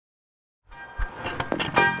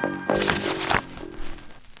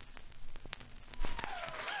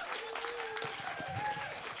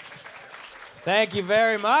Thank you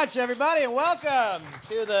very much, everybody, and welcome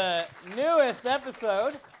to the newest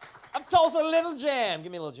episode of Tulsa Little Jam. Give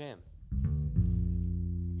me a little jam.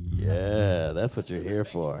 Yeah, that's what you're here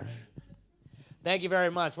for. Thank you very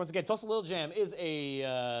much. Once again, Tulsa Little Jam is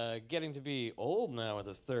getting to be old now with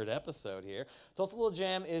this third episode here. Tulsa Little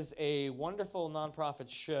Jam is a wonderful nonprofit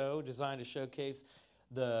show designed to showcase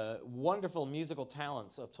the wonderful musical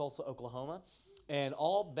talents of Tulsa, Oklahoma. And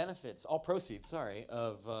all proceeds,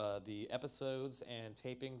 of the episodes and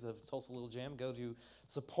tapings of Tulsa Little Jam go to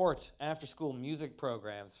support after-school music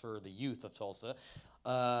programs for the youth of Tulsa.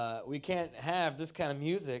 We can't have this kind of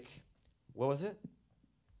music,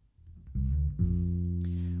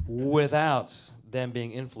 without them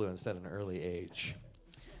being influenced at an early age.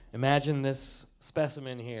 Imagine this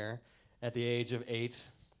specimen here at the age of 8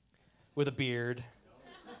 with a beard,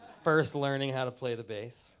 first learning how to play the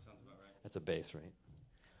bass. That's a bass, right?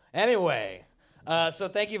 Anyway, so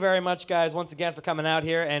thank you very much, guys, once again for coming out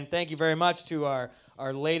here, and thank you very much to our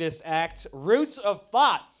latest act, Roots of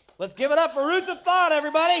Thought. Let's give it up for Roots of Thought,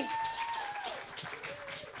 everybody.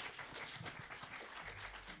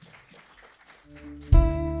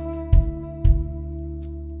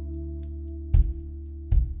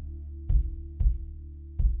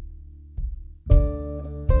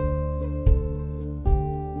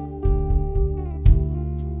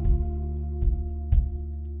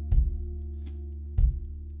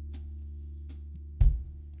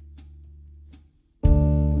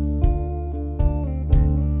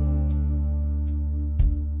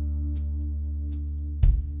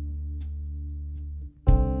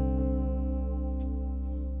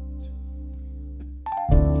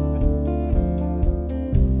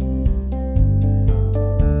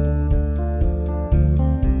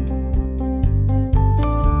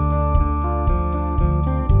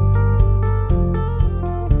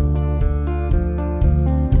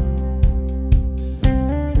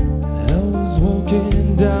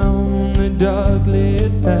 Down the dark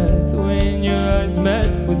lit path when your eyes met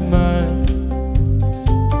with mine.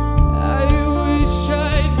 I wish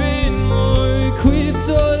I'd been more equipped.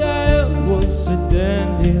 All I held was a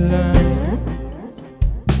dandelion.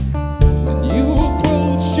 When you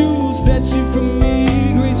approached, you snatched it from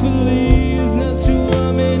me gracefully as not too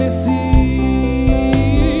many seeds.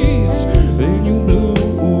 Then you blew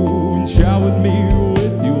and showered me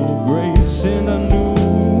with your grace, and I knew.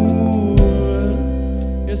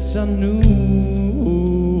 Yes, I knew,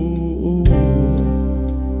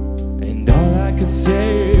 and all I could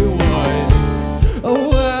say was,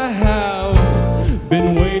 oh, I have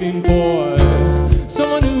been waiting for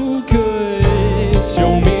someone who could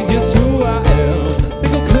show me just who I am. I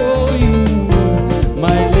think I'll call you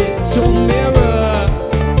my little mirror,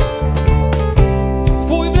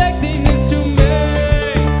 for reflecting this to me.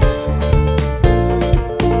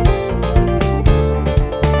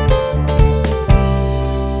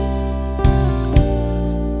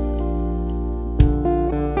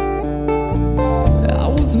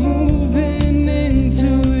 Moving into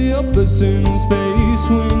your personal space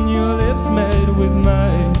when your lips met with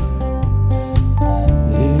mine.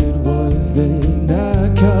 It was then I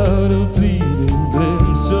caught a fleeting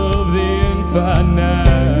glimpse of the infinite.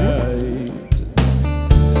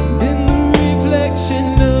 And in the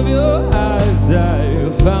reflection of your eyes I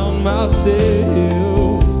found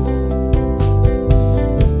myself.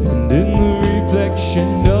 And in the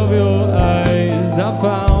reflection of your eyes I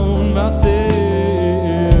found myself.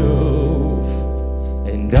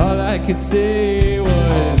 And all I could say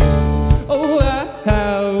was, oh, I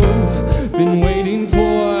have been waiting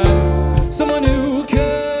for someone who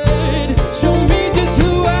could show me just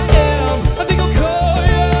who I am. I think I'll call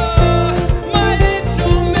you my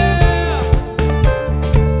little man,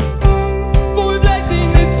 for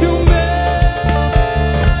reflecting this to me.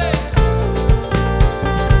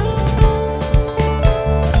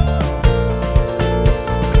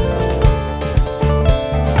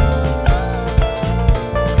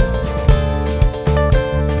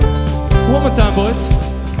 One more time, boys.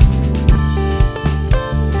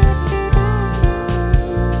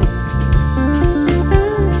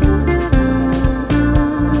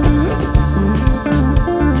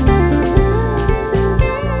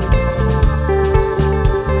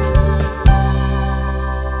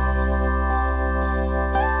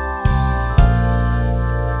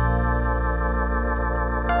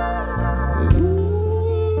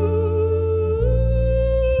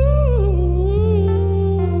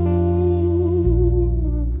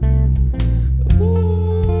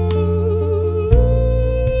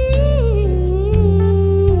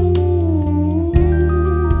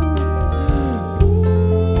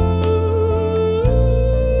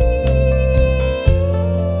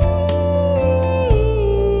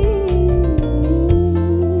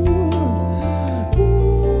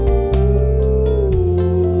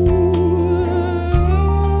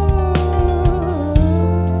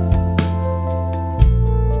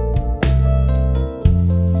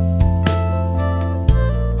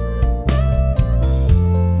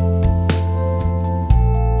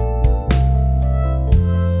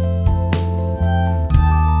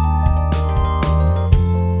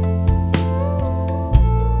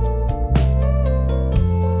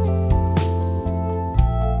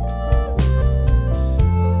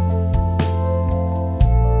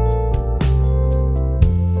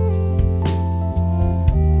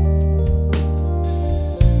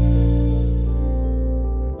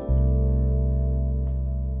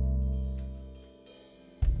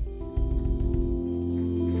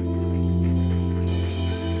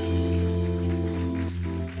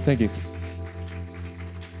 Thank you.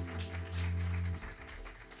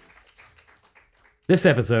 This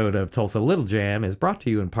episode of Tulsa Little Jam is brought to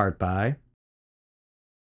you in part by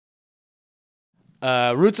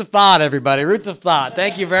Roots of Thought, everybody. Roots of Thought.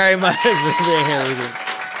 Thank you very much for being here with us.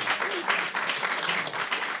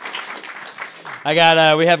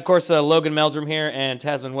 We have, of course, Logan Meldrum here and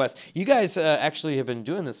Tasman West. You guys actually have been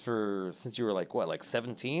doing this since you were like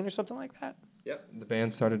 17 or something like that? Yep, the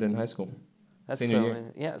band started in high school. That's Senior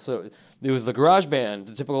year. Yeah, so it was the garage band,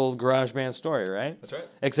 the typical garage band story, right? That's right.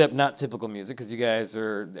 Except not typical music, because you guys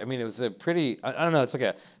are, I mean, it was a pretty, I don't know, it's like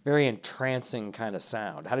a very entrancing kind of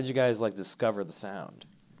sound. How did you guys discover the sound?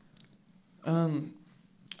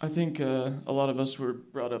 I think a lot of us were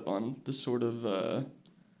brought up on this sort of,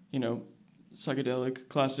 psychedelic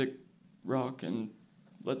classic rock and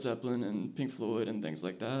Led Zeppelin and Pink Floyd and things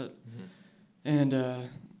like that. Mm-hmm. And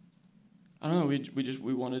I don't know,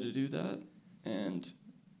 we wanted to do that, and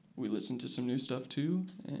we listened to some new stuff too,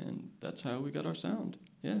 and that's how we got our sound.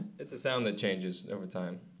 Yeah. It's a sound that changes over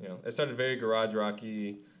time. It started very garage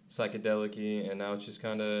rocky, psychedelic-y, and now it's just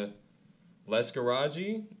kind of less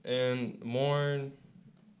garagey and more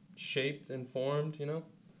shaped and formed,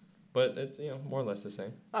 But it's more or less the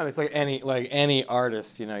same. I mean, it's like any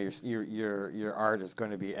artist, your art is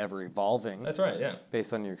going to be ever evolving. That's right, yeah.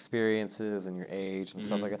 Based on your experiences and your age and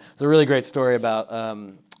stuff like that. It's a really great story about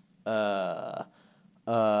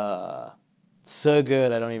so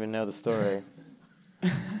good I don't even know the story.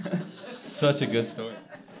 Such a good story.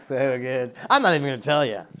 So good. I'm not even going to tell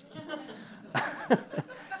you.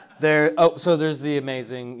 So there's the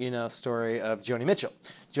amazing, story of Joni Mitchell.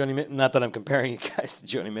 Not that I'm comparing you guys to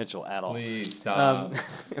Joni Mitchell at all. Please stop.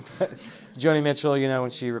 Joni Mitchell,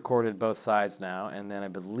 when she recorded Both Sides Now, and then I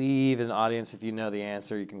believe in the audience, if you know the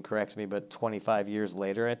answer, you can correct me, but 25 years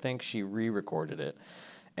later, I think, she re-recorded it.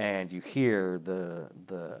 And you hear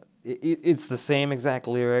it's the same exact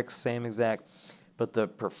lyrics, but the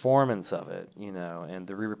performance of it, and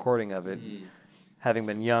the re-recording of it, having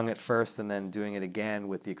been young at first and then doing it again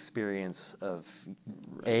with the experience of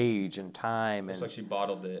age and time. So it's like she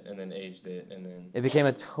bottled it and then aged it and then... It became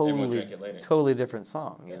a totally different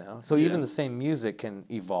song, So even the same music can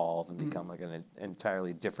evolve and become like an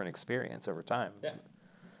entirely different experience over time. Yeah.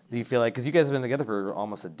 Do you feel like, because you guys have been together for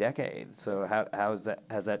almost a decade, so has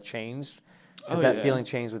that changed? Has that feeling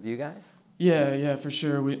changed with you guys? Yeah, for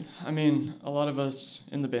sure. A lot of us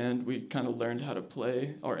in the band, we kind of learned how to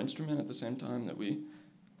play our instrument at the same time that we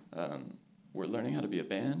were learning how to be a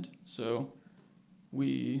band. So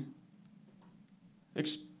we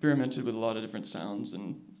experimented with a lot of different sounds,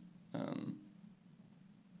 and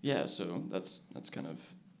so that's kind of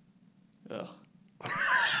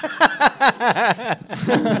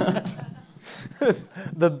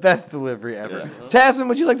the best delivery ever. Yeah. Tasman,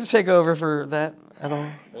 would you like to take over for that at all?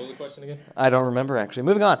 What was the question again? I don't remember, actually.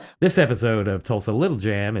 Moving on. This episode of Tulsa Little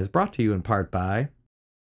Jam is brought to you in part by...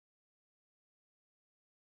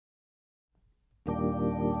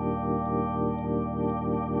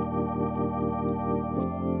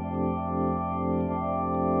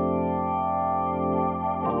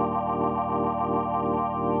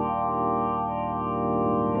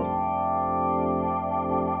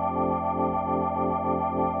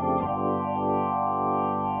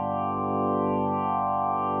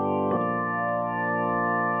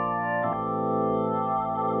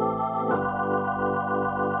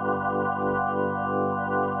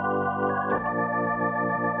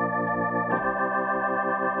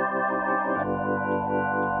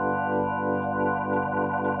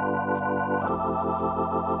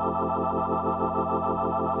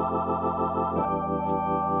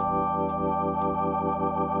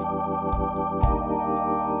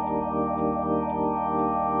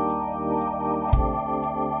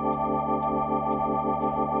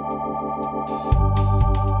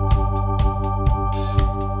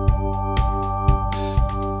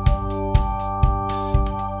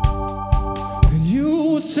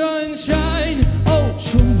 Sunshine,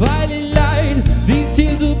 ultraviolet light. These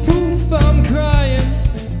tears are proof I'm crying.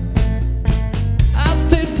 I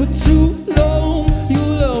stayed for too long. Your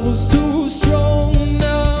love was too strong.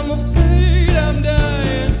 Now I'm afraid I'm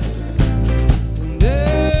dying. And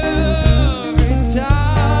every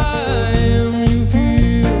time you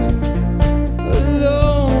feel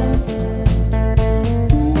alone,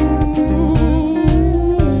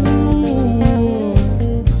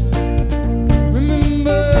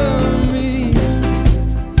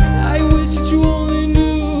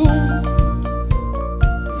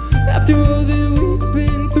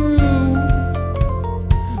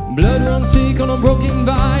 blood runs sick on a broken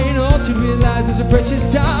vine. All she realizes a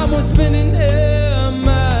precious time was spending here,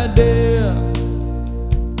 my dear.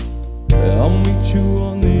 meet you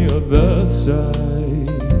on the other side.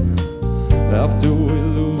 After we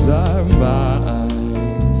lose our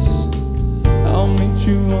minds, I'll meet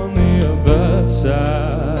you on the other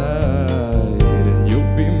side, and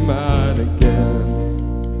you'll be mine again.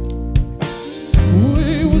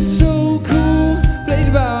 We were so cool,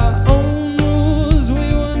 played by our own rules.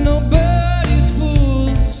 We were nobody's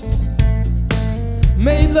fools.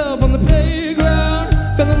 Made love on the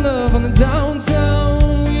playground, fell in love on the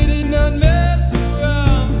downtown. We did not mess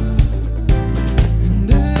around.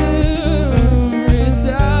 And every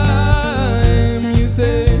time you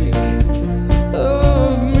think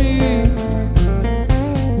of me,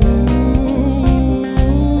 ooh,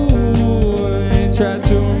 I try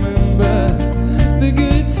to remember the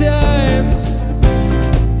good times.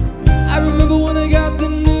 I remember when I got the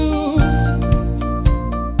news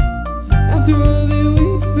after all that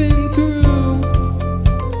we've been through.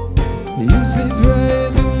 You slid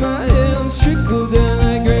right through my hands, trickled down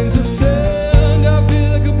like grains of sand. I feel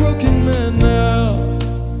like a broken man now.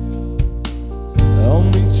 I'll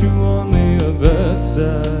meet you on the other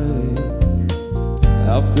side.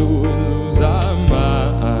 After we lose our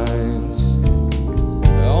minds,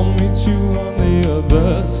 I'll meet you on the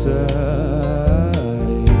other side.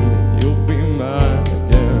 You'll be mine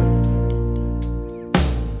again.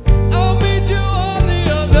 I'll meet you on the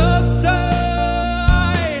other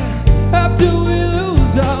side. After we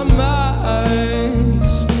lose our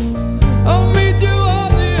minds, I'll meet you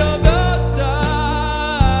on the other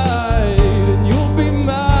side, and you'll be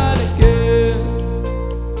mine again.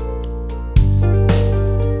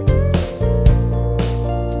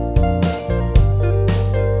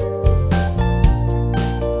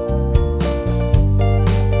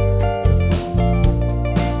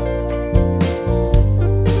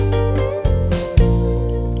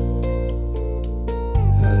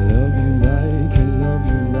 I love you like, I love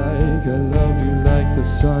you like, I love you like the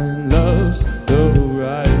sun loves the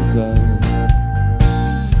horizon.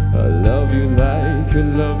 I love you like, I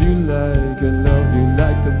love you like, I love you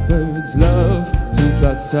like the birds love to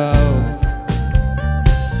fly south.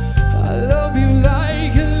 I love you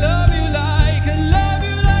like, I love you like, I love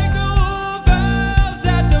you like the wolf owls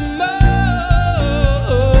at the moon.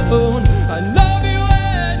 I love you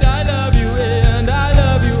and I love you and I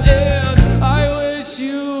love you and I wish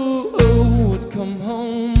you would come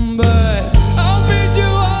home, but I'll meet you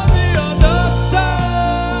on the other side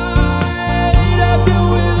after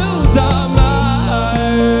we lose our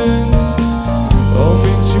minds. I'll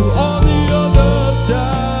meet you on the other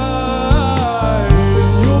side,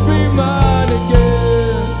 and you'll be mine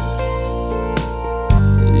again.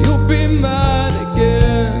 You'll be mine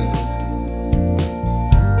again.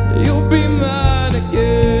 You'll be mine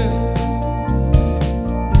again.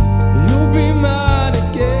 You'll be mine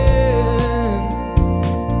again.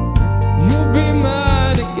 You'll be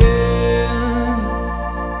mine again.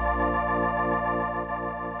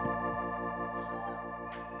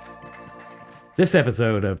 This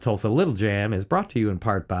episode of Tulsa Little Jam is brought to you in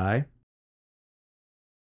part by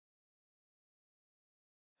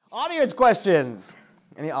audience questions.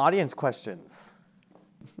 Any audience questions?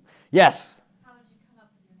 Yes. How did you come up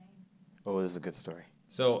with your name? Oh, this is a good story.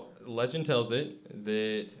 So legend tells it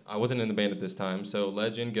that I wasn't in the band at this time. So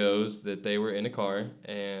legend goes that they were in a car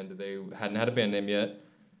and they hadn't had a band name yet,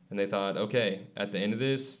 and they thought, okay, at the end of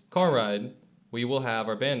this car ride, we will have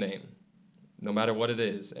our band name, no matter what it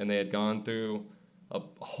is. And they had gone through a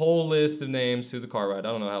whole list of names through the car ride.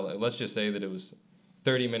 I don't know how. Let's just say that it was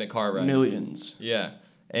 30-minute car ride. Millions. Yeah.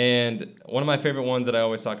 And one of my favorite ones that I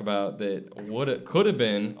always talk about that could have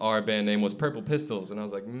been our band name was Purple Pistols. And I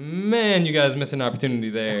was like, man, you guys missed an opportunity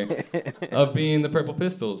there of being the Purple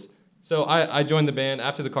Pistols. So I joined the band.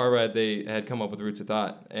 After the car ride, they had come up with Roots of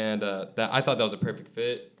Thought. And I thought that was a perfect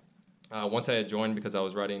fit. Once I had joined, because I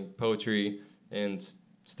was writing poetry and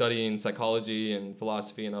studying psychology and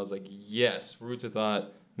philosophy, and I was like, yes, Roots of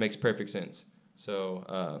Thought makes perfect sense. So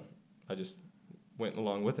I just went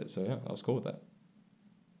along with it. So yeah, I was cool with that.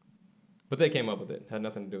 But they came up with it. Had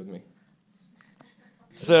nothing to do with me.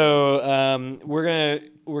 So we're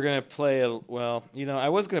gonna play I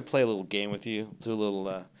was gonna play a little game with you, do a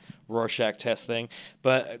little Rorschach test thing.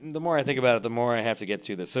 But the more I think about it, the more I have to get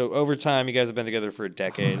to this. So over time, you guys have been together for a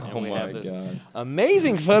decade, and we have this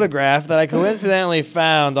amazing photograph that I coincidentally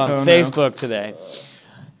found on Facebook today.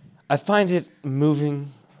 I find it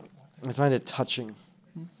moving. I find it touching,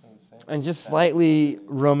 and just slightly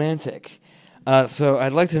romantic. So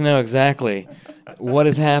I'd like to know exactly what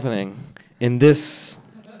is happening in this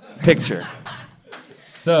picture.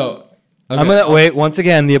 So okay. I'm gonna wait once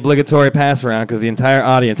again the obligatory pass around because the entire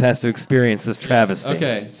audience has to experience this travesty.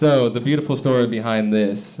 Okay, so the beautiful story behind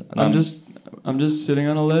this. I'm just sitting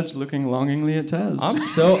on a ledge looking longingly at Taz.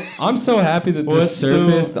 I'm so happy that this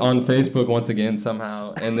surfaced on Facebook once again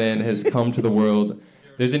somehow, and then has come to the world.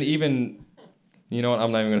 There's an even, you know what?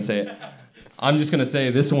 I'm not even gonna say it. I'm just gonna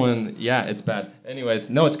say this one. Yeah, it's bad.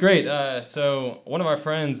 Anyways, no, it's great. So one of our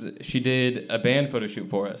friends, she did a band photo shoot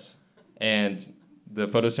for us, and the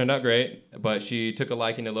photos turned out great. But she took a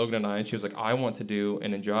liking to Logan and I, and she was like, "I want to do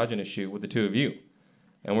an androgynous shoot with the two of you,"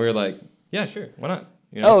 and we were like, "Yeah, sure, why not?"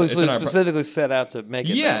 You know, so it's specifically set out to make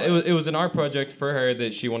it. Yeah, it was an art project for her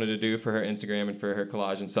that she wanted to do for her Instagram and for her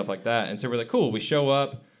collage and stuff like that. And so we're like, cool. We show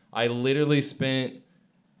up. I literally spent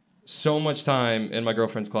so much time in my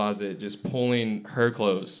girlfriend's closet just pulling her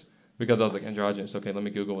clothes because I was like, androgynous. Okay, let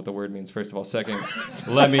me Google what the word means first of all. Second,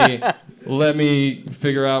 let me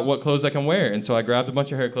figure out what clothes I can wear. And so I grabbed a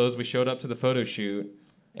bunch of her clothes. We showed up to the photo shoot,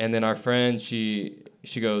 and then our friend she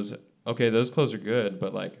goes, okay, those clothes are good,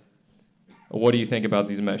 but like, what do you think about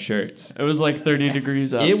these mesh shirts? It was like 30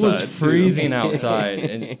 degrees outside. It was freezing outside.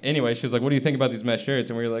 And anyway, she was like, what do you think about these mesh shirts?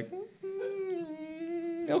 And we were like,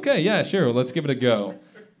 okay, yeah, sure, let's give it a go.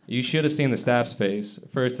 You should have seen the staff's face,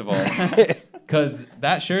 first of all. Because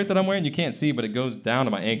that shirt that I'm wearing, you can't see, but it goes down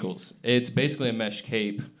to my ankles. It's basically a mesh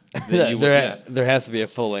cape. There has to be a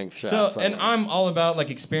full-length shot. So, and I'm all about like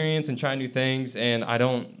experience and trying new things, and I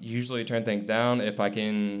don't usually turn things down if I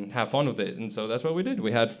can have fun with it. And so that's what we did.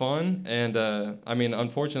 We had fun, and I mean,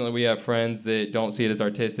 unfortunately, we have friends that don't see it as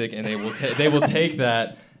artistic, and they will take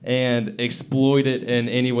that and exploit it in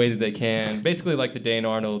any way that they can. Basically, like the Dane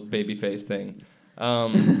Arnold babyface thing.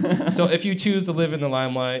 So if you choose to live in the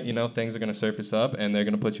limelight, you know, things are going to surface up, and they're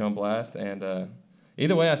going to put you on blast, and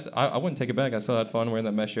either way, I wouldn't take it back. I still had fun wearing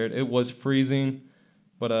that mesh shirt. It was freezing,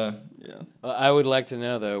 but yeah. I would like to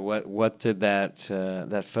know though, what did that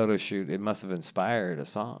photo shoot? It must have inspired a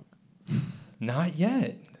song. Not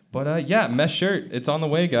yet, but yeah, mesh shirt. It's on the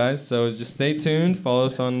way, guys. So just stay tuned. Follow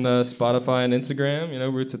us on Spotify and Instagram. You know,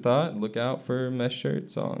 Roots of Thought. Look out for mesh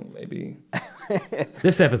shirt song, maybe.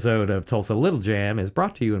 This episode of Tulsa Little Jam is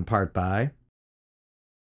brought to you in part by.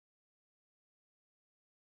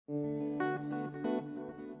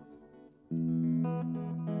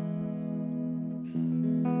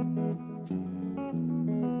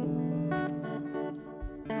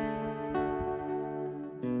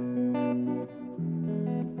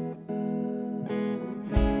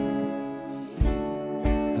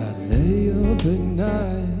 At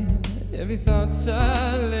night, every thought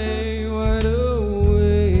I lay wide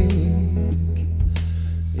awake,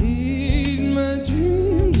 eat my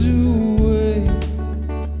dreams away,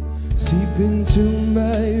 seep into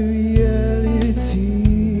my reality.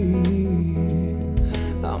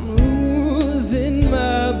 I'm losing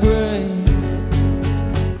my brain,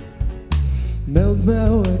 melt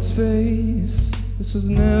my wax face. This was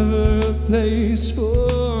never a place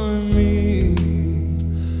for me.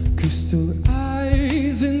 Crystal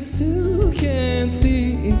eyes and still can't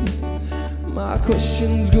see. My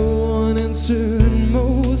questions go unanswered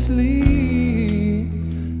mostly.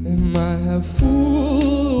 Am I half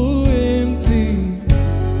full or empty?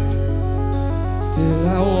 Still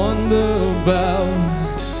I wonder about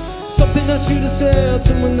something I should have said,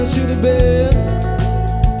 someone I should have been.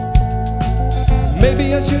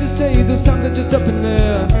 Maybe I should have said those times I just up and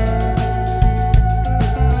left.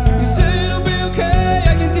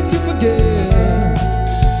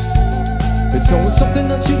 It's always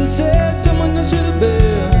something I should have said, someone I should have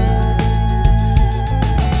been.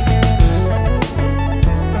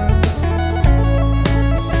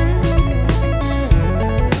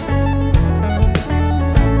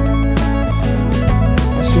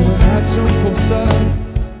 I should have had some foresight,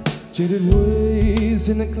 jaded ways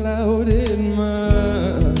in a clouded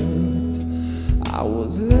mind. I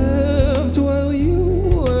was left while you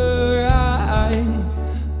were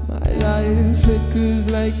my life flickers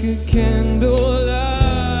like a candlelight,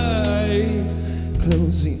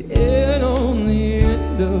 closing in on the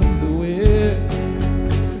end of the way.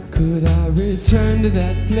 Could I return to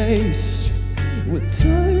that place where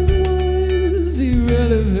time was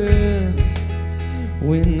irrelevant,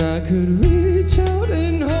 when I could reach out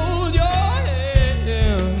and hold your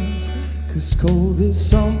hand? 'Cause cold is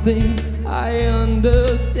something I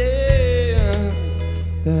understand,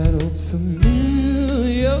 that old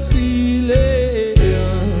familiar feeling.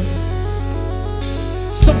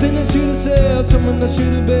 Something I should have said, someone I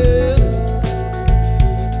should have been.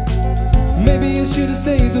 Maybe I should have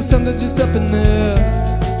stayed those times I just up and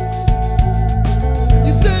left.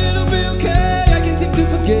 You say it'll be okay, I can't seem to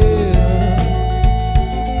forget.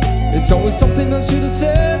 It's always something I should have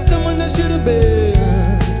said, someone I should have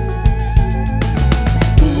been.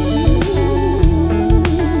 Ooh.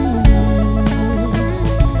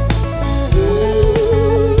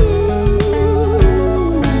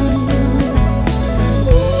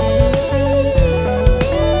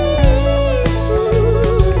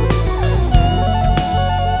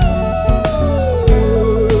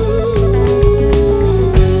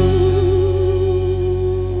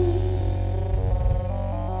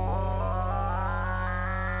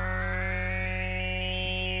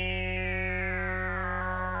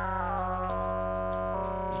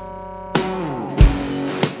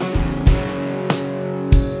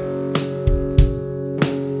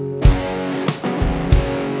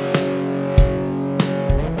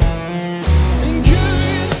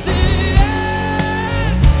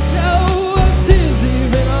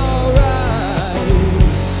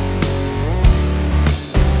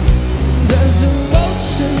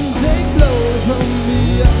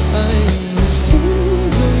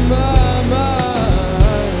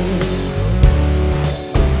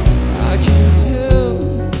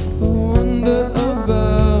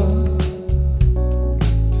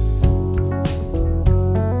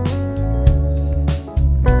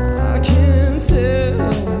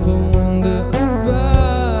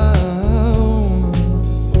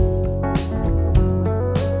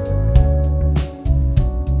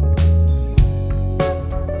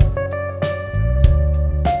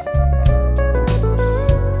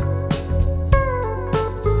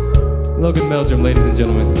 Logan Meldrum, ladies and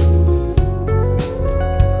gentlemen.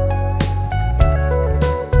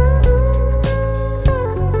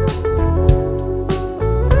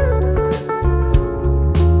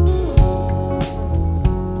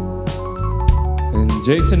 And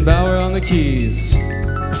Jason Bauer on the keys.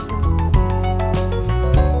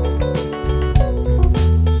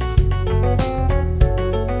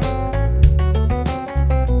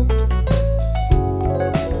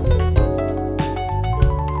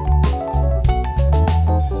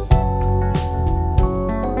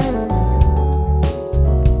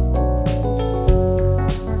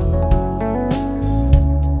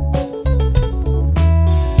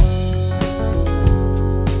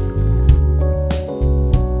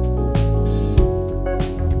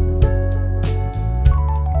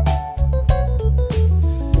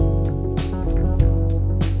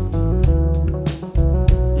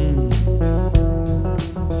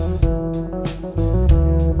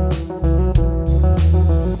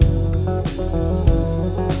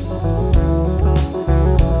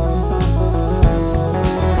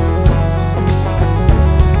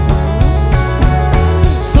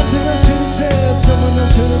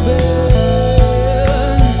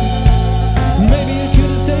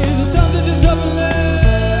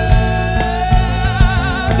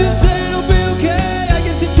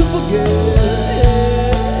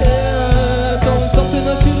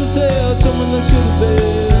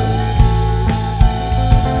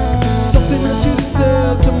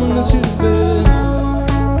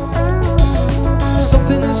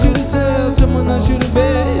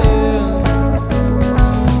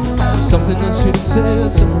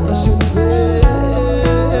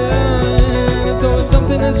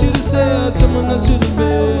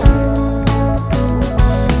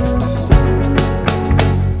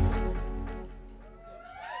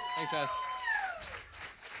 Thanks, guys.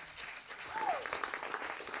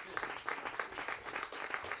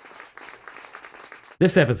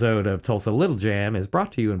 This episode of Tulsa Little Jam is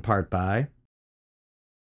brought to you in part by...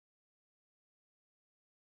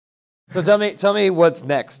 So tell me what's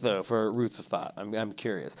next though for Roots of Thought. I'm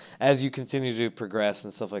curious. As you continue to progress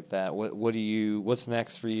and stuff like that, what's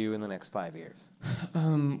next for you in the next 5 years?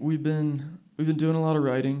 We've been doing a lot of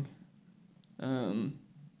writing, and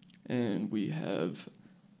we have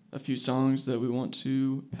a few songs that we want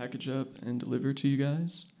to package up and deliver to you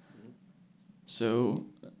guys. So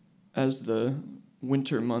as the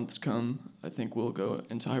winter months come, I think we'll go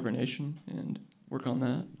into hibernation and work on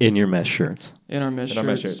that. In your mesh shirts. In our mesh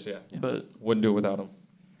shirts. Yeah. But Wouldn't do it without them.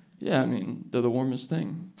 yeah, I mean, they're the warmest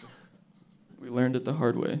thing. We learned it the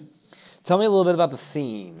hard way. Tell me a little bit about the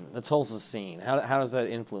scene, the Tulsa scene. How does that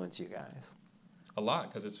influence you guys? A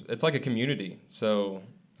lot, because it's like a community. So,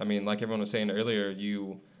 I mean, like everyone was saying earlier,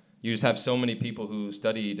 you just have so many people who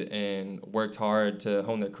studied and worked hard to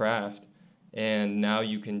hone their craft, and now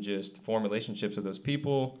you can just form relationships with those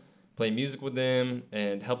people, play music with them,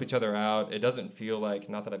 and help each other out. It doesn't feel like,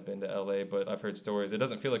 not that I've been to LA, but I've heard stories, it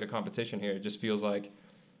doesn't feel like a competition here. It just feels like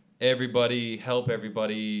everybody help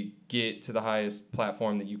everybody get to the highest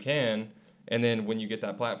platform that you can, and then when you get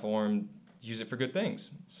that platform, use it for good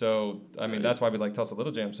things. So, I mean, that's why we like Tulsa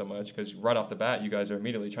Little Jam so much, because right off the bat, you guys are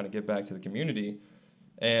immediately trying to give back to the community.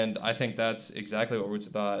 And I think that's exactly what Roots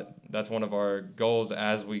of Thought, that's one of our goals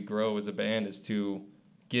as we grow as a band, is to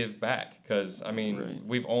give back. Because, I mean,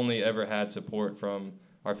 we've only ever had support from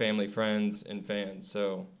our family, friends, and fans.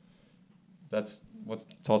 So that's what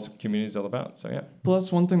Tulsa community is all about. So, yeah.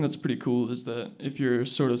 Plus, one thing that's pretty cool is that if you're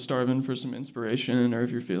sort of starving for some inspiration, or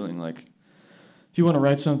if you're feeling like you want to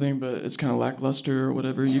write something but it's kind of lackluster or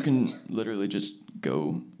whatever, you can literally just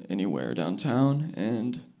go anywhere downtown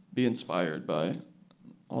and be inspired by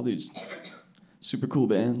all these super cool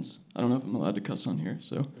bands. I don't know if I'm allowed to cuss on here,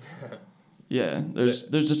 so yeah, there's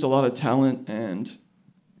just a lot of talent, and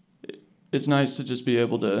it's nice to just be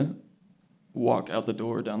able to walk out the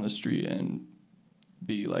door down the street and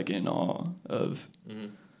be like in awe of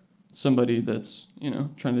somebody that's, you know,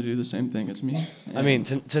 trying to do the same thing as me. I mean,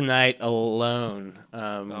 tonight alone,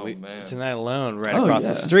 right Oh, across yeah.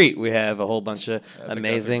 the street, we have a whole bunch of the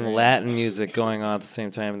amazing Guthrie Green. Latin music going on at the same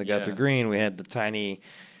time in the Guthrie Yeah. Green. We had the tiny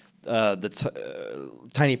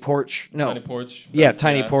porch. No, Tiny Porch. yeah, Fest,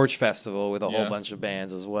 Tiny Porch Festival with a whole Yeah. bunch of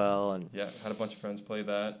bands as well, and Yeah, had a bunch of friends play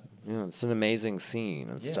that. yeah, it's an amazing scene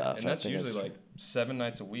and Yeah, stuff. and I that's think usually like 7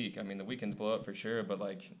 nights a week. I mean, the weekends blow up for sure, but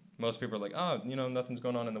like most people are like, oh, you know, nothing's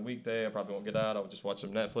going on in the weekday. I probably won't get out. I'll just watch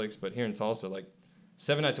some Netflix. But here in Tulsa, like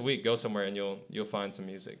 7 nights a week, go somewhere and you'll find some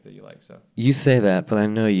music that you like. So You say that, but I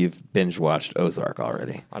know you've binge watched Ozark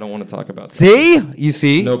already. I don't want to talk about that. See, you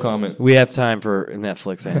see, No comment. We have time for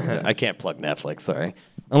Netflix. And I can't plug Netflix. Sorry,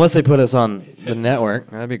 Unless they put us on the network,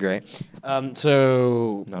 that'd be great.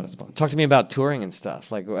 So, Not a sponsor. talk to me about touring and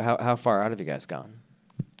stuff. Like, how far out have you guys gone?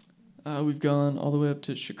 We've gone all the way up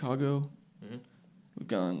to Chicago. Mhm. We've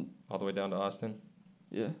gone, All the way down to Austin.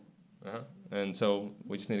 yeah. Uh-huh. And so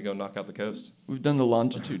we just need to go knock out the coast. We've done the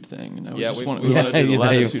longitude thing, and now we Yeah, just we- want we- to Yeah, do the you know,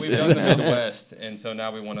 latitude We've thing done the now. Midwest, and so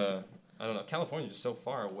now we want to. I don't know. California's just so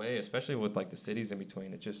far away, especially with like the cities in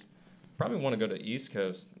between. It just probably want to go to East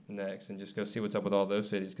Coast next and just go see what's up with all those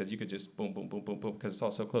cities because you could just boom, boom, boom, boom, boom because it's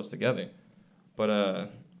all so close together. But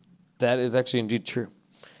That is actually indeed true.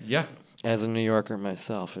 yeah, As a New Yorker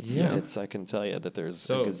myself, Yeah. it's I can tell you that there's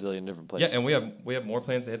So- a gazillion different places. yeah, and we have more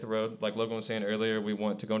plans to hit the road. Like Logan was saying earlier, we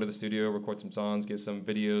want to go into the studio, record some songs, get some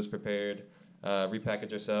videos prepared,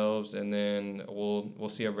 repackage ourselves, and then we'll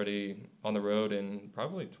see everybody on the road in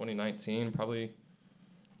probably 2019. Probably,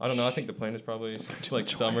 I don't know. I think the plan is probably like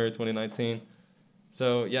summer 2019.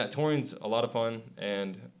 So yeah, touring's a lot of fun,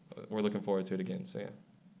 and we're looking forward to it again. So yeah.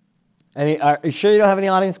 Are you sure you don't have any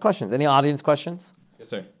audience questions? Any audience questions? Yes,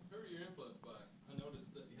 sir. Who are you influenced by? I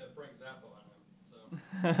noticed that you had Frank Zappa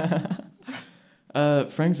on him. So.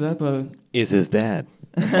 Frank Zappa, Is his dad?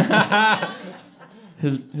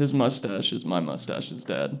 his mustache is my mustache's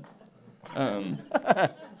dad.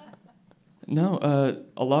 No,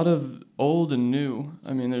 a lot of old and new.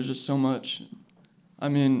 I mean, there's just so much. I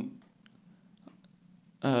mean,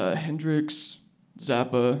 Hendrix,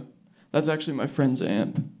 Zappa. That's actually my friend's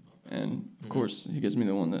amp, and of course he gives me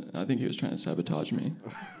the one that I think he was trying to sabotage me.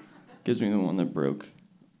 Gives me the one that broke,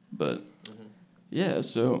 but yeah.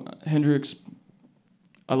 So Hendrix.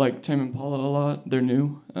 I like Tame Impala a lot. They're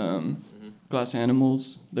new. Glass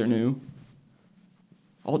Animals. They're new.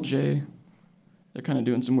 Alt J. They're kind of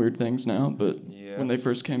doing some weird things now, but Yeah. when they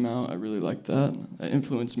first came out, I really liked that. That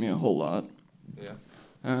influenced me a whole lot.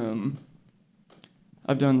 Yeah.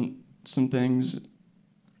 I've done some things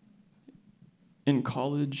in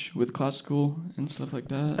college with classical and stuff like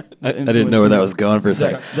that. I didn't know where that was going for a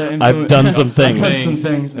second. That I've done some I've done things.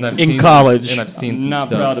 some things. And I've In seen college. some, and I've seen some not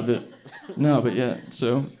stuff. proud of it. No, but yeah.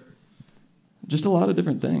 So, just a lot of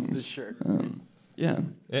different things. Sure. Yeah.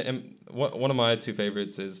 And one of my two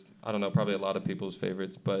favorites is, I don't know, probably a lot of people's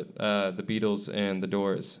favorites, but the Beatles and the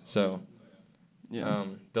Doors. So Yeah.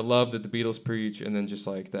 the love that the Beatles preach, and then just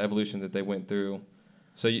like the evolution that they went through.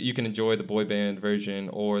 So you can enjoy the boy band version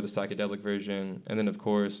or the psychedelic version, and then of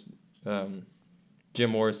course Jim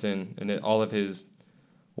Morrison and all of his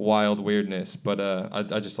wild weirdness. But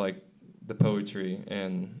I just like the poetry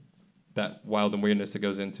and that wild and weirdness that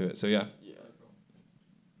goes into it. So yeah.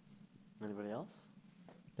 Anybody else?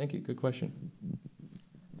 Thank you. Good question.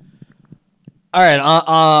 All right,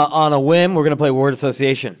 on a whim, we're gonna play word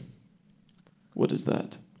association. What is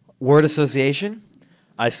that? Word association.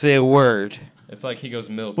 I say a word. It's like he goes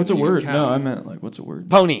milk. What's a and you go word? cow. No, I meant like what's a word?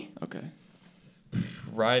 Pony. Okay.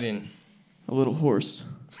 Riding. A little horse.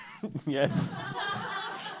 Yes.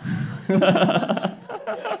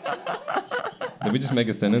 Did we just make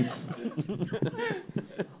a sentence?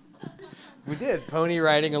 We did. Pony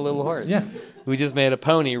riding a little horse. Yeah. We just made a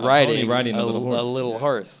pony riding a little horse. A little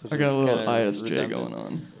horse. which I got is a little kinda ISJ redundant. going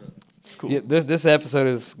on. It's cool. Yeah, this episode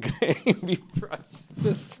is going to be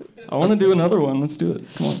just, I want to do another one. Let's do it.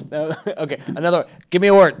 Come on. no, okay, another one. Give me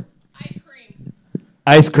a word. Ice cream.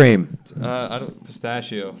 Ice cream. I don't.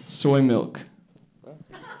 Pistachio. Soy milk.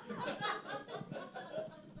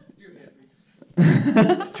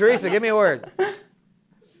 Teresa, give me a word. Piano.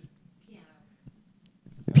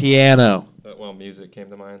 Piano. Well, music came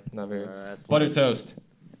to mind. Not very. That's Butter toast.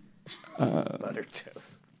 butter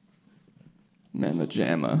toast. Mama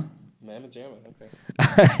Jamma. Mamma Jamma. Okay.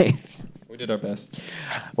 All right. We did our best.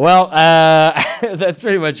 Well, that's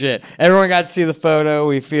pretty much it. Everyone got to see the photo.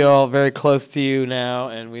 We feel very close to you now,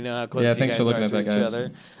 and we know how close Yeah, you thanks guys for looking are at to that, each guys.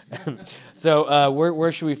 other. So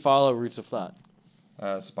where should we follow Roots of Thought?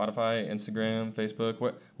 Spotify, Instagram,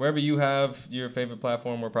 Facebook, wherever you have your favorite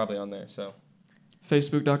platform, we're probably on there. So.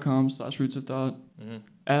 Facebook.com/Roots of Thought. Mm-hmm.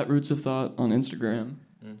 At Roots of Thought on Instagram.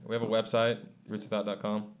 We have a website,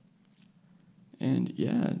 rootsofthought.com. And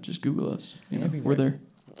yeah, just Google us. You know, Everywhere. we're there.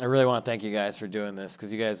 I really want to thank you guys for doing this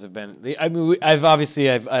because you guys have been. I mean,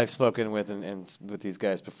 I've spoken with and with these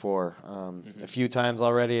guys before a few times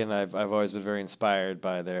already, and I've always been very inspired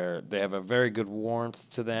by they have a very good warmth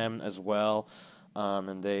to them as well,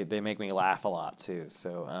 and they make me laugh a lot too.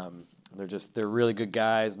 So they're really good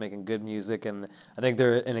guys making good music, and I think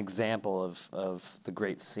they're an example of the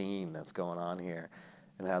great scene that's going on here,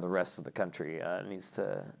 and how the rest of the country needs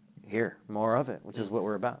to hear more of it, which is what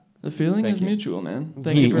we're about. The feeling Thank is you. mutual, man.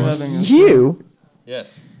 Thank you for having us. You?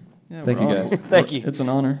 Yes. Yeah, Thank we're you, honored. guys. Thank you. It's an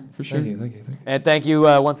honor, for sure. Thank you, thank you, thank you. And thank you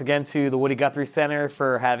once again to the Woody Guthrie Center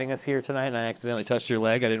for having us here tonight. And I accidentally touched your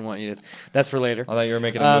leg. I didn't want you to. That's for later. I thought you were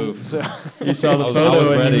making a move. So You saw the I was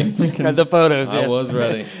photo and ready. you were thinking, the photos. I Yes. was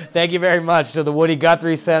ready. Thank you very much to the Woody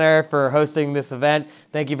Guthrie Center for hosting this event.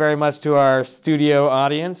 Thank you very much to our studio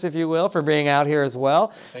audience, if you will, for being out here as well.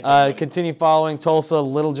 Thank you, everybody. Continue following Tulsa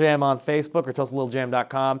Little Jam on Facebook or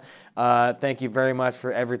TulsaLittleJam.com. Thank you very much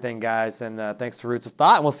for everything, guys, and thanks to Roots of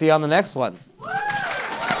Thought. And we'll see you on the next one.